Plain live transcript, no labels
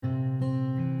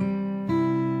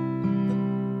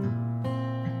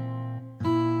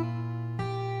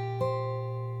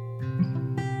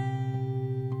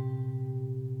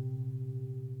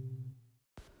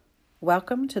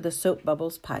Welcome to the Soap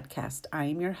Bubbles podcast. I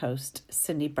am your host,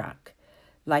 Cindy Brock.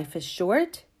 Life is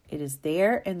short, it is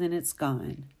there, and then it's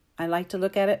gone. I like to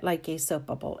look at it like a soap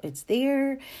bubble. It's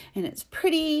there, and it's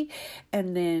pretty,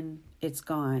 and then it's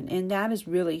gone. And that is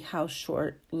really how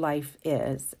short life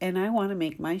is. And I want to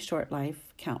make my short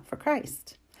life count for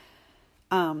Christ.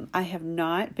 I have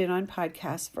not been on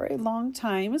podcasts for a long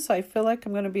time, so I feel like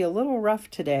I'm going to be a little rough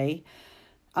today.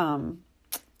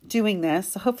 Doing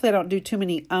this. Hopefully I don't do too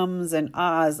many ums and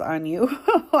ahs on you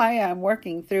while I am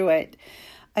working through it.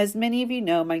 As many of you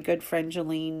know, my good friend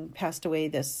Jolene passed away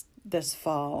this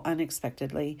fall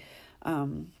unexpectedly.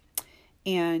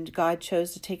 And God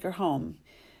chose to take her home.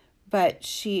 But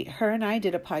her and I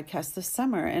did a podcast this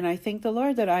summer, and I thank the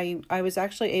Lord that I was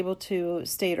actually able to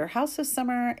stay at her house this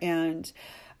summer, and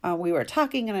we were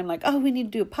talking, and I'm like, oh, we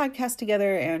need to do a podcast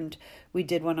together, and we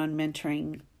did one on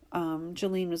mentoring.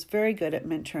 Jolene was very good at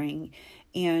mentoring,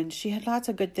 and she had lots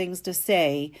of good things to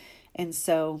say. And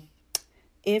so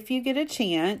if you get a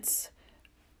chance,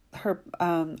 I've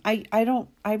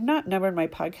not numbered my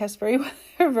podcast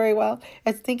very well.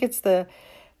 I think it's the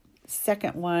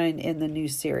second one in the new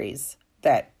series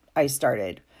that I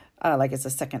started. Like it's a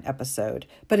second episode,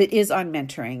 but it is on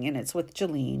mentoring, and it's with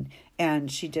Jolene,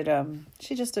 and she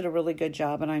just did a really good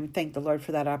job, and I thank the Lord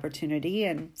for that opportunity,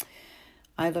 and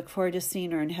I look forward to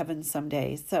seeing her in heaven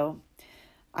someday. So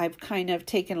I've kind of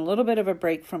taken a little bit of a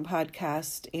break from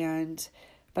podcast,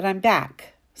 but I'm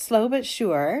back, slow but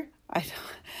sure.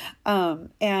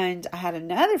 And I had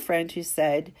another friend who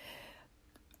said,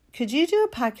 could you do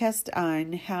a podcast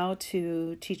on how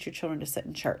to teach your children to sit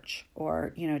in church,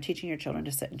 or, teaching your children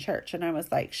to sit in church? And I was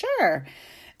like, sure.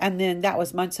 And then that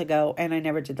was months ago, and I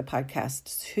never did the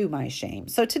podcast, to my shame.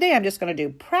 So today I'm just going to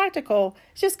do practical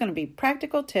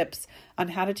tips on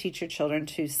how to teach your children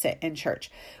to sit in church.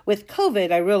 With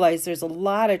COVID, I realized there's a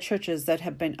lot of churches that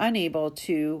have been unable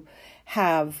to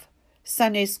have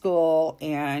Sunday school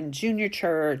and junior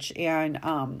church. And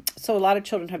so a lot of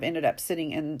children have ended up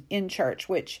sitting in church,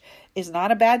 which is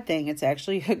not a bad thing. It's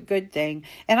actually a good thing.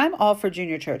 And I'm all for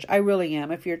junior church. I really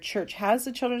am. If your church has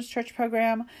a children's church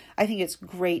program, I think it's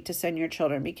great to send your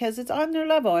children, because it's on their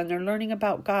level and they're learning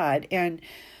about God, and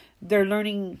they're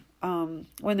learning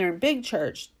when they're in big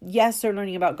church. Yes, they're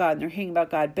learning about God and they're hearing about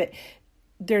God, but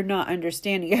they're not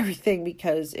understanding everything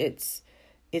because it's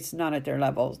not at their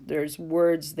level. There's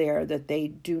words there that they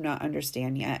do not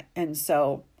understand yet. And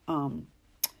so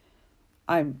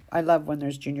I love when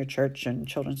there's junior church and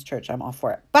children's church. I'm all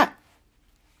for it. But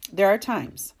there are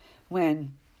times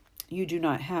when you do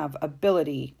not have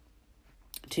ability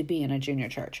to be in a junior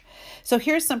church. So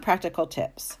here's some practical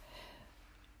tips.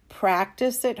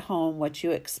 Practice at home what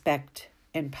you expect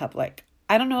in public.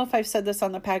 I don't know if I've said this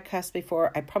on the podcast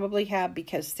before. I probably have,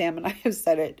 because Sam and I have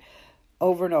said it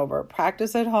over and over.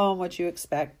 Practice at home what you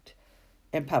expect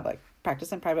in public.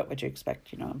 Practice in private what you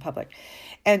expect, in public.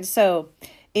 And so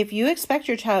if you expect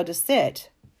your child to sit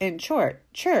in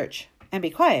church and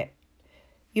be quiet,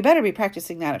 you better be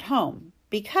practicing that at home,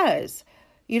 because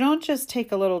you don't just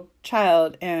take a little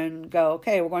child and go,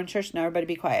 okay, we're going to church now, everybody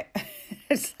be quiet.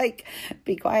 It's like,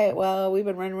 be quiet. Well, we've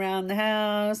been running around the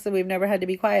house and we've never had to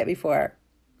be quiet before.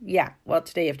 Yeah, well,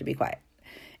 today you have to be quiet.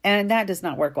 And that does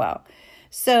not work well.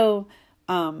 So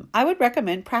I would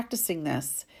recommend practicing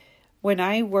this. When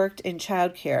I worked in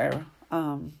childcare,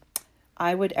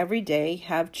 I would every day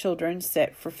have children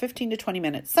sit for 15 to 20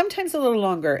 minutes, sometimes a little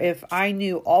longer. If I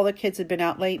knew all the kids had been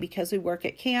out late because we work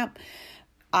at camp,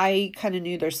 I kind of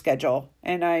knew their schedule,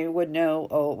 and I would know,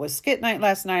 it was skit night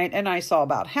last night, and I saw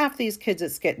about half these kids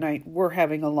at skit night were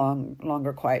having a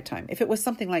longer quiet time. If it was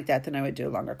something like that, then I would do a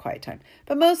longer quiet time.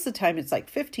 But most of the time, it's like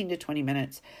 15 to 20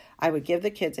 minutes. I would give the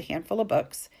kids a handful of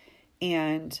books,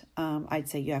 and I'd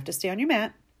say, you have to stay on your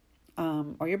mat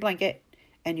or your blanket,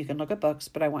 and you can look at books,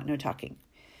 but I want no talking.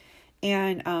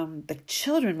 And the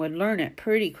children would learn it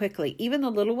pretty quickly. Even the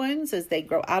little ones, as they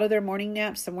grow out of their morning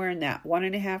naps, somewhere in that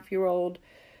 1.5-year-old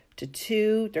to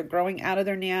 2, they're growing out of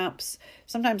their naps.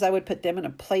 Sometimes I would put them in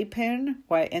a playpen,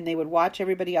 and they would watch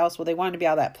everybody else. Well, they wanted to be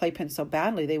out of that playpen so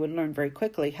badly, they would learn very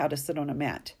quickly how to sit on a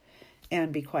mat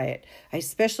and be quiet. I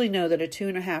especially know that a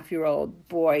 2.5-year-old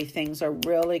boy, things are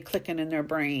really clicking in their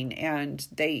brain, and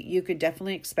you could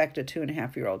definitely expect a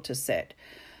 2.5-year-old to sit.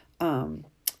 And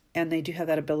they do have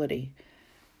that ability.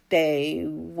 They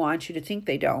want you to think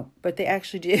they don't, but they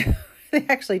actually do. They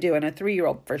actually do. And a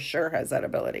 3-year-old for sure has that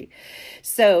ability.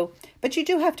 So, but you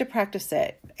do have to practice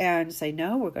it and say,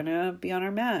 no, we're going to be on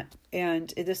our mat.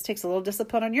 And this takes a little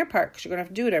discipline on your part, because you're going to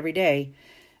have to do it every day.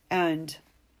 And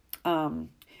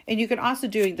And you can also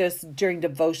do this during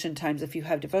devotion times. If you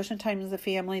have devotion time as a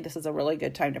family, this is a really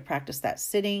good time to practice that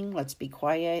sitting. Let's be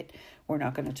quiet. We're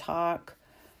not going to talk.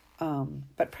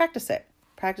 But practice it.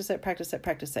 Practice it, practice it,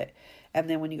 practice it. And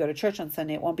then when you go to church on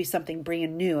Sunday, it won't be something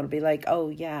brand new. It'll be like, oh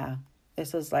yeah,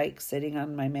 this is like sitting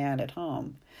on my mat at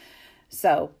home.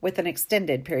 So with an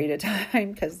extended period of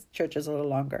time, because church is a little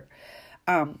longer.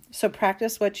 So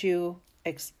practice what you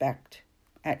expect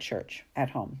at church, at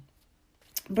home.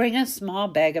 Bring a small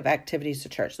bag of activities to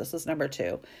church. This is number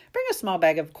 2. Bring a small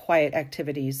bag of quiet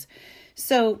activities.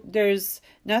 So there's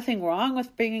nothing wrong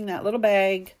with bringing that little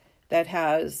bag that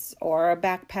has, or a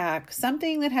backpack,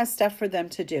 something that has stuff for them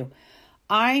to do.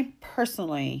 I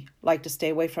personally like to stay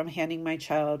away from handing my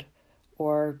child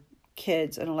or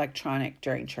kids an electronic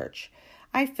during church.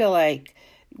 I feel like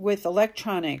with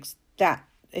electronics, that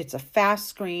it's a fast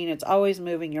screen. It's always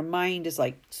moving. Your mind is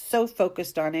like so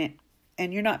focused on it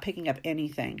and you're not picking up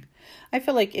anything. I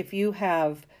feel like if you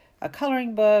have a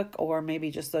coloring book or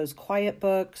maybe just those quiet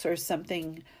books or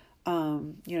something,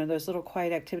 those little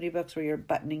quiet activity books where you're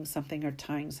buttoning something or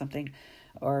tying something,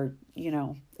 or,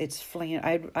 it's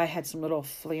flannel. I had some little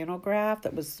flannel graph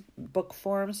that was book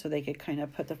form so they could kind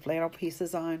of put the flannel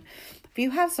pieces on. If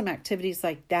you have some activities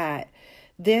like that,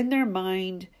 then their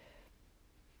mind,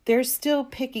 they're still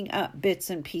picking up bits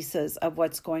and pieces of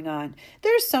what's going on.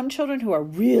 There's some children who are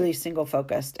really single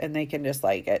focused and they can just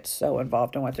like get so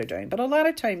involved in what they're doing. But a lot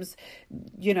of times,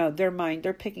 their mind,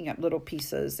 they're picking up little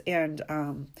pieces. And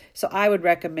so I would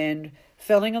recommend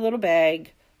filling a little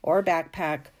bag or a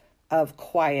backpack of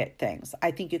quiet things.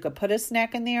 I think you could put a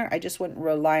snack in there. I just wouldn't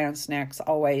rely on snacks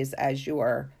always as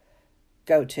your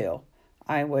go-to.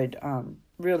 I would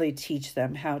really teach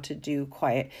them how to do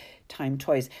quiet time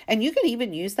toys. And you could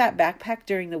even use that backpack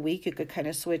during the week. You could kind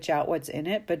of switch out what's in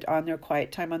it, but on their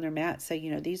quiet time on their mat, say,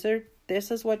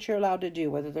 this is what you're allowed to do,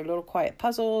 whether they're little quiet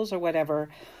puzzles or whatever.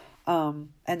 And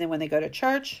then when they go to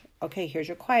church, okay, here's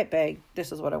your quiet bag.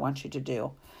 This is what I want you to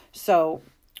do. So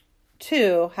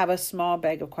 2, have a small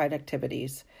bag of quiet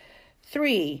activities.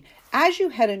 3, as you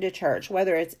head into church,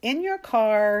 whether it's in your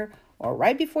car or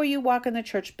right before you walk in the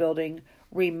church building,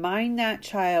 remind that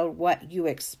child what you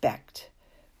expect.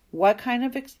 What kind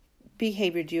of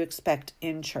behavior do you expect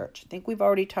in church? I think we've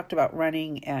already talked about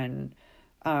running and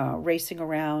racing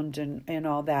around and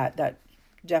all that. That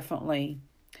definitely,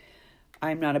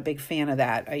 I'm not a big fan of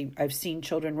that. I've seen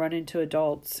children run into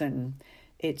adults and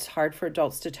it's hard for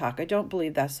adults to talk. I don't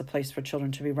believe that's the place for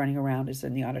children to be running around is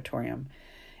in the auditorium.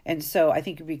 And so I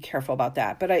think you'd be careful about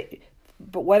that.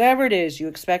 But whatever it is you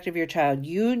expect of your child,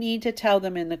 you need to tell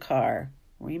them in the car,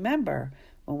 remember,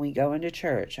 when we go into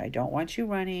church, I don't want you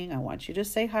running. I want you to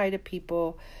say hi to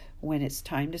people. When it's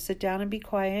time to sit down and be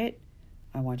quiet,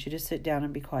 I want you to sit down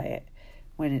and be quiet.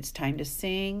 When it's time to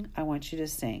sing, I want you to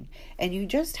sing. And you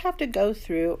just have to go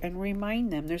through and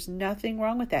remind them. There's nothing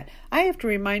wrong with that. I have to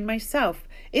remind myself.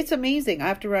 It's amazing. I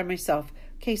have to remind myself,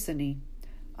 okay, Cindy,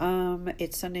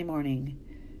 it's Sunday morning.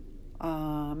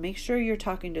 Make sure you're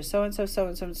talking to so-and-so,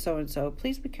 so-and-so, and so-and-so.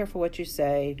 Please be careful what you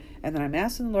say. And then I'm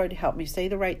asking the Lord to help me say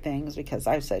the right things because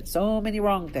I've said so many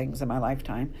wrong things in my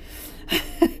lifetime.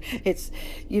 It's,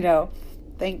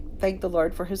 thank the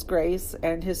Lord for his grace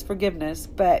and his forgiveness.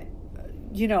 But,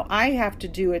 I have to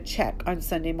do a check on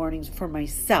Sunday mornings for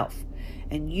myself.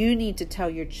 And you need to tell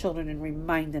your children and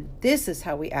remind them, this is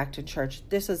how we act in church.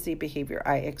 This is the behavior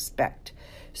I expect.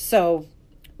 So,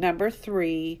 number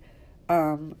 3,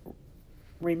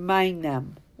 remind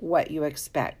them what you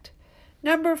expect.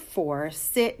 Number 4,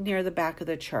 sit near the back of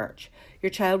the church. Your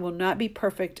child will not be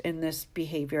perfect in this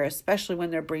behavior, especially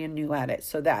when they're brand new at it.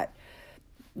 So that,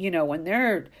 when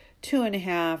they're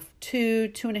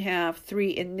 2.5,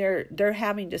 3, and they're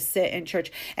having to sit in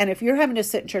church. And if you're having to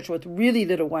sit in church with really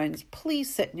little ones,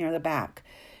 please sit near the back.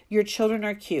 Your children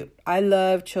are cute. I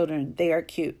love children. They are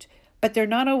cute. But they're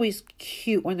not always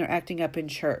cute when they're acting up in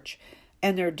church.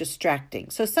 And they're distracting.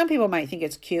 So some people might think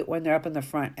it's cute when they're up in the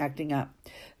front acting up.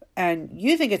 And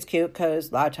you think it's cute because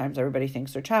a lot of times everybody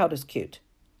thinks their child is cute.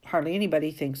 Hardly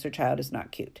anybody thinks their child is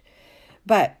not cute.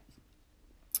 But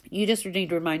you just need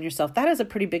to remind yourself that is a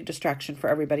pretty big distraction for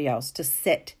everybody else to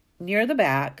sit near the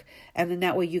back. And then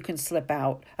that way you can slip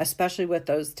out, especially with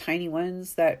those tiny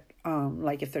ones that,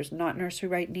 like if there's not nursery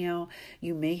right now,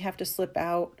 you may have to slip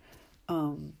out.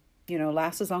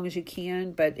 Last as long as you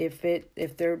can, but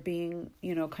if they're being,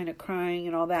 kind of crying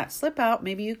and all that, slip out.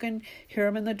 Maybe you can hear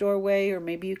them in the doorway or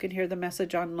maybe you can hear the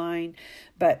message online,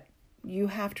 but you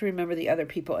have to remember the other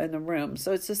people in the room.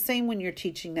 So it's the same when you're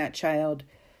teaching that child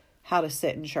how to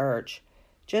sit in church.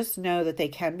 Just know that they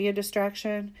can be a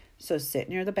distraction. So sit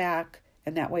near the back.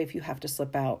 And that way, if you have to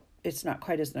slip out, it's not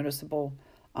quite as noticeable.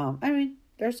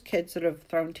 there's kids that have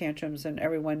thrown tantrums and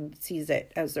everyone sees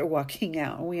it as they're walking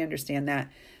out. And we understand that,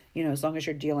 as long as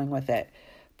you're dealing with it.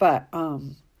 But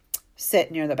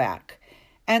sit near the back.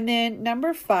 And then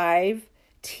number 5,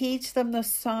 teach them the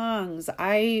songs.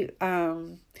 That's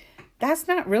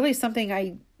not really something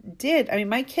I did. I mean,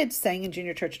 my kids sang in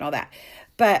junior church and all that.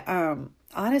 But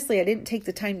honestly, I didn't take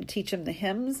the time to teach them the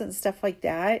hymns and stuff like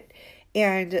that.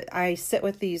 And I sit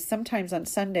with these, sometimes on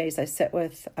Sundays, I sit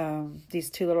with these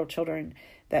 2 little children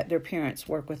that their parents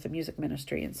work with the music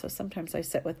ministry. And so sometimes I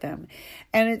sit with them.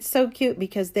 And it's so cute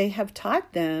because they have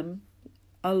taught them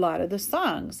a lot of the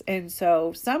songs. And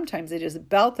so sometimes they just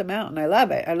belt them out, and I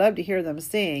love it. I love to hear them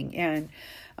sing. And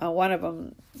one of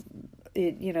them,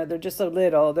 they're just so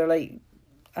little. They're like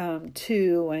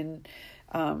 2, and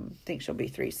I think she'll be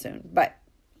 3 soon. But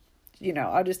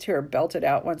I'll just hear her belt it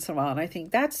out once in a while. And I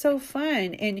think that's so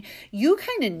fun. And you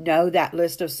kind of know that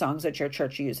list of songs that your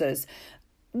church uses.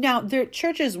 Now, their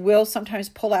churches will sometimes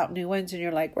pull out new ones and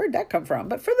you're like, where'd that come from?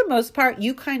 But for the most part,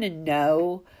 you kind of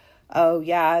know, oh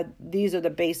yeah, these are the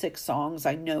basic songs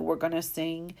I know we're going to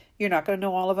sing. You're not going to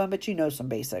know all of them, but you know some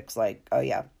basics like, oh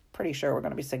yeah, pretty sure we're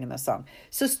going to be singing this song.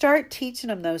 So start teaching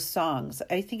them those songs.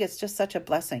 I think it's just such a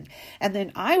blessing. And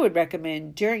then I would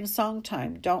recommend during song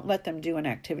time, don't let them do an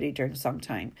activity during song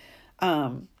time.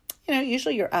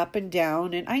 Usually you're up and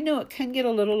down, and I know it can get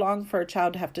a little long for a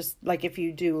child to have to, like if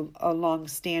you do a long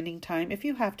standing time, if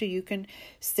you have to, you can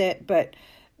sit, but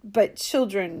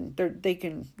children, they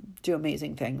can do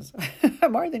amazing things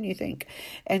more than you think.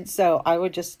 And so I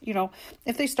would just,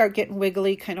 if they start getting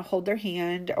wiggly, kind of hold their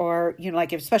hand, or,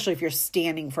 especially if you're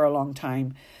standing for a long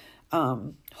time,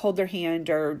 hold their hand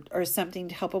or something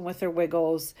to help them with their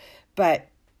wiggles, but,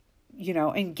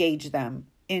 engage them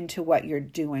into what you're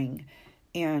doing.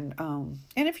 And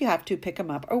if you have to, pick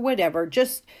them up or whatever,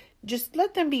 just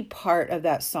let them be part of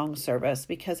that song service,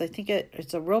 because I think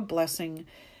it's a real blessing.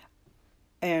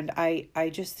 And I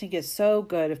just think it's so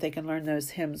good if they can learn those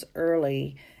hymns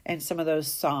early and some of those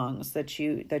songs that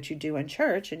you do in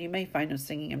church, and you may find them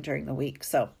singing them during the week.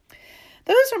 So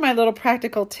those are my little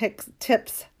practical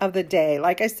tips of the day.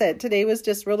 Like I said, today was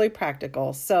just really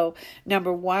practical. So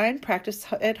number 1, practice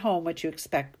at home what you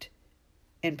expect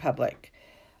in public.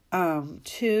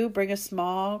 2, bring a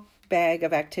small bag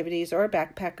of activities or a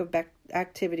backpack of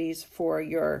activities for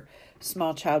your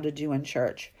small child to do in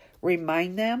church.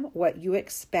 Remind them what you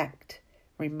expect.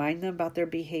 Remind them about their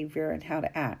behavior and how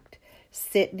to act.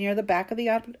 Sit near the back of the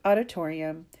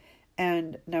auditorium.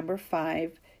 And number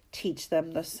 5, teach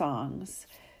them the songs.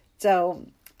 So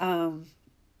I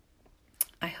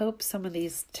hope some of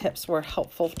these tips were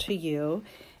helpful to you.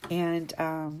 And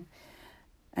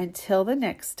until the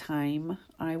next time,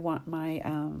 I want my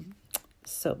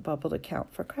soap bubble to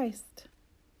count for Christ.